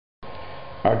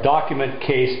Our document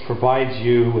case provides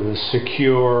you with a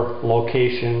secure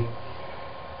location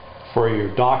for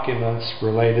your documents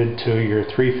related to your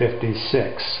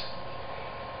 356.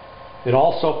 It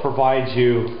also provides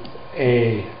you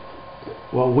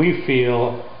what we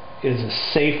feel is a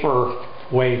safer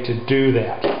way to do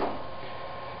that.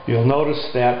 You'll notice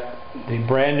that the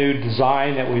brand new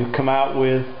design that we've come out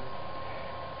with,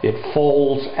 it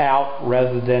folds out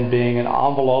rather than being an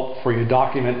envelope for your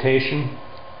documentation.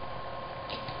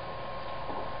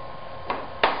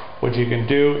 What you can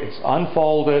do is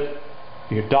unfold it.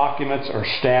 Your documents are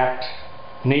stacked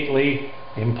neatly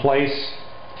in place.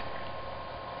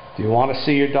 If you want to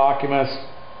see your documents,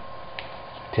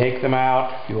 take them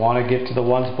out. If you want to get to the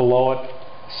ones below it,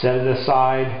 set it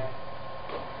aside.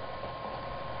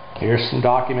 Here's some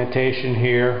documentation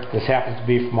here. This happens to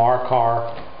be from our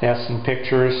car. It has some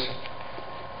pictures.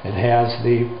 It has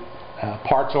the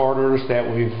parts orders that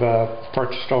we've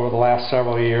purchased over the last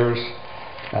several years,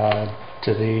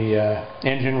 to the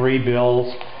engine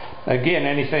rebuilds. Again,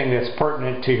 anything that's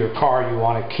pertinent to your car you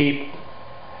want to keep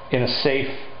in a safe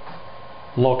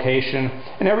location,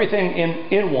 and everything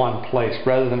in one place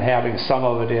rather than having some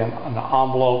of it in the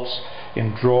envelopes,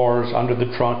 in drawers, under the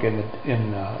trunk,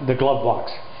 in the glove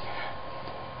box.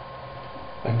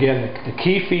 Again, the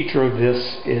key feature of this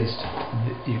is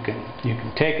you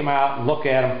can take them out and look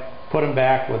at them, put them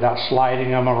back without sliding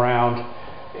them around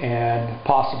and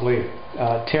possibly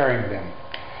tearing them.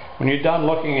 When you're done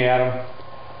looking at them,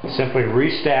 simply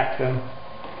restack them,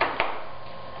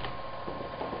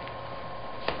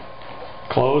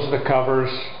 close the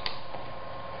covers.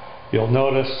 You'll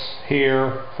notice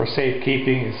here for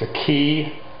safekeeping is a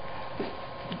key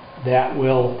that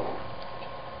will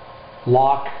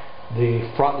lock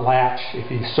the front latch if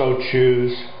you so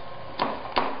choose.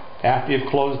 After you've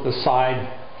closed the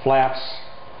side flaps,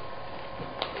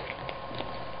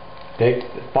 take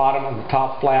the bottom and the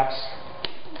top flaps,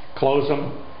 close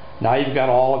them. Now you've got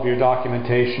all of your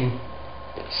documentation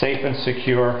safe and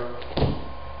secure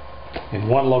in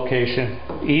one location,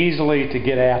 easily to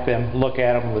get at them, look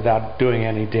at them without doing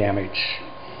any damage.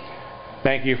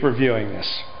 Thank you for viewing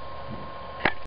this.